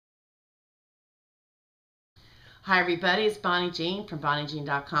Hi everybody, it's Bonnie Jean from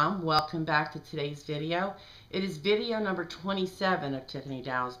BonnieJean.com. Welcome back to today's video. It is video number 27 of Tiffany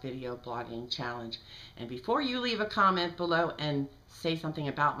Dow's video blogging challenge. And before you leave a comment below and say something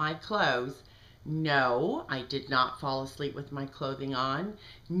about my clothes, no, I did not fall asleep with my clothing on.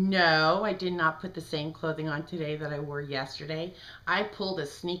 No, I did not put the same clothing on today that I wore yesterday. I pulled a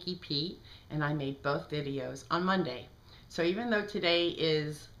sneaky Pete and I made both videos on Monday. So even though today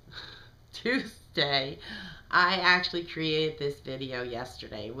is Tuesday, I actually created this video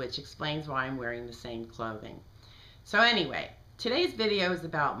yesterday, which explains why I'm wearing the same clothing. So anyway, today's video is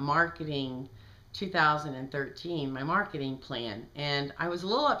about marketing 2013, my marketing plan. And I was a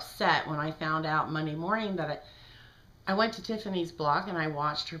little upset when I found out Monday morning that I went to Tiffany's blog and I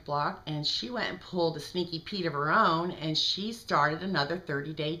watched her blog, and she went and pulled a sneaky Pete of her own, and she started another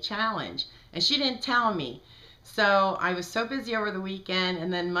 30-day challenge. And she didn't tell me. So I was so busy over the weekend,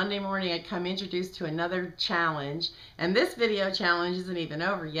 and then Monday morning I come introduced to another challenge, and this video challenge isn't even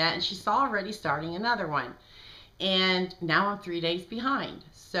over yet, and she's already starting another one. And now I'm 3 days behind.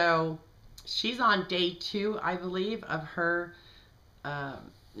 So she's on day 2, I believe, of her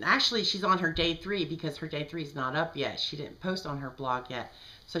actually, she's on her day 3 because her day 3 is not up yet. She didn't post on her blog yet.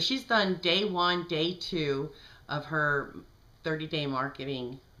 So she's done day 1, day 2 of her 30-day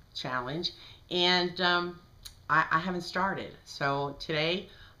marketing challenge. And I haven't started. So today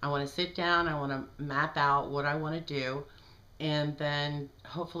I want to sit down. I want to map out what I want to do. And then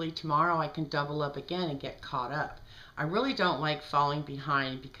hopefully tomorrow I can double up again and get caught up. I really don't like falling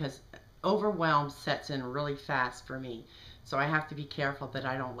behind because overwhelm sets in really fast for me. So I have to be careful that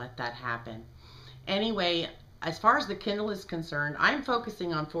I don't let that happen. Anyway, as far as the Kindle is concerned, I'm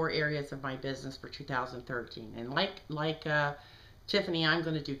focusing on 4 areas of my business for 2013. And like Tiffany, I'm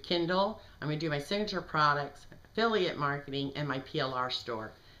going to do Kindle, I'm going to do my signature products, affiliate marketing, and my PLR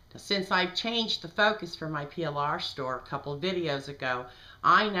store. Now, since I changed the focus for my PLR store a couple of videos ago,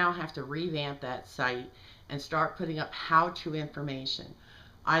 I now have to revamp that site and start putting up how-to information.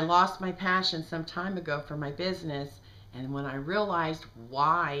 I lost my passion some time ago for my business, and when I realized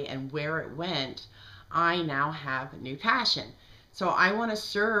why and where it went, I now have a new passion. So I want to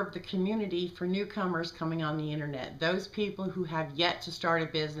serve the community for newcomers coming on the internet, those people who have yet to start a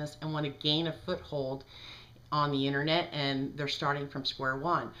business and want to gain a foothold on the internet and they're starting from square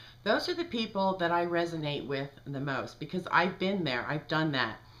one. Those are the people that I resonate with the most because I've been there, I've done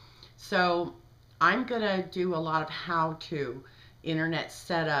that. So I'm going to do a lot of how-to internet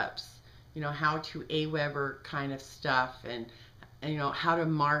setups, how to Aweber kind of stuff, and how to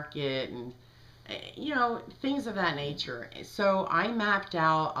market, and things of that nature. So I mapped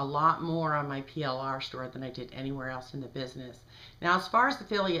out a lot more on my PLR store than I did anywhere else in the business. Now, as far as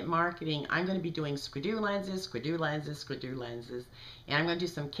affiliate marketing, I'm going to be doing Squidoo lenses, Squidoo lenses, Squidoo lenses, and I'm going to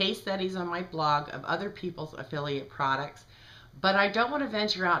do some case studies on my blog of other people's affiliate products. But I don't want to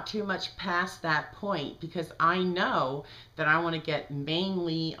venture out too much past that point because I know that I want to get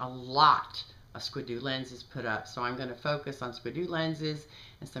mainly a lot of Squidoo lenses put up. So I'm going to focus on Squidoo lenses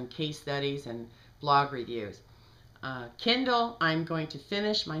and some case studies and blog reviews. Kindle, I'm going to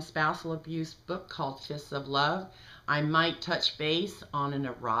finish my spousal abuse book called Fists of Love. I might touch base on an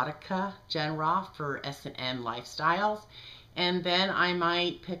erotica genre for S&M lifestyles. And then I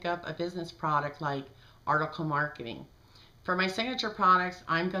might pick up a business product like article marketing. For my signature products,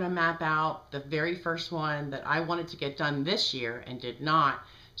 I'm going to map out the very first one that I wanted to get done this year and did not.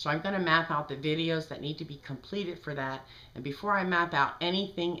 So I'm going to map out the videos that need to be completed for that. And before I map out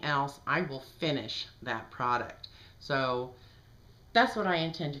anything else, I will finish that product. So that's what I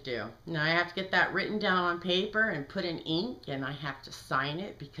intend to do. Now I have to get that written down on paper and put in ink, and I have to sign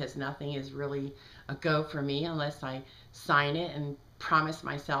it because nothing is really a go for me unless I sign it and promise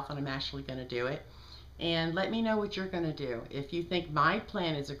myself that I'm actually going to do it. And let me know what you're going to do. If you think my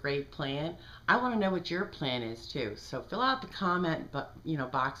plan is a great plan, I want to know what your plan is too. So fill out the comment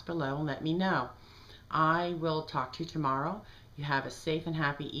box below and let me know. I will talk to you tomorrow. You have a safe and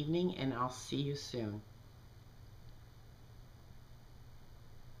happy evening, and I'll see you soon.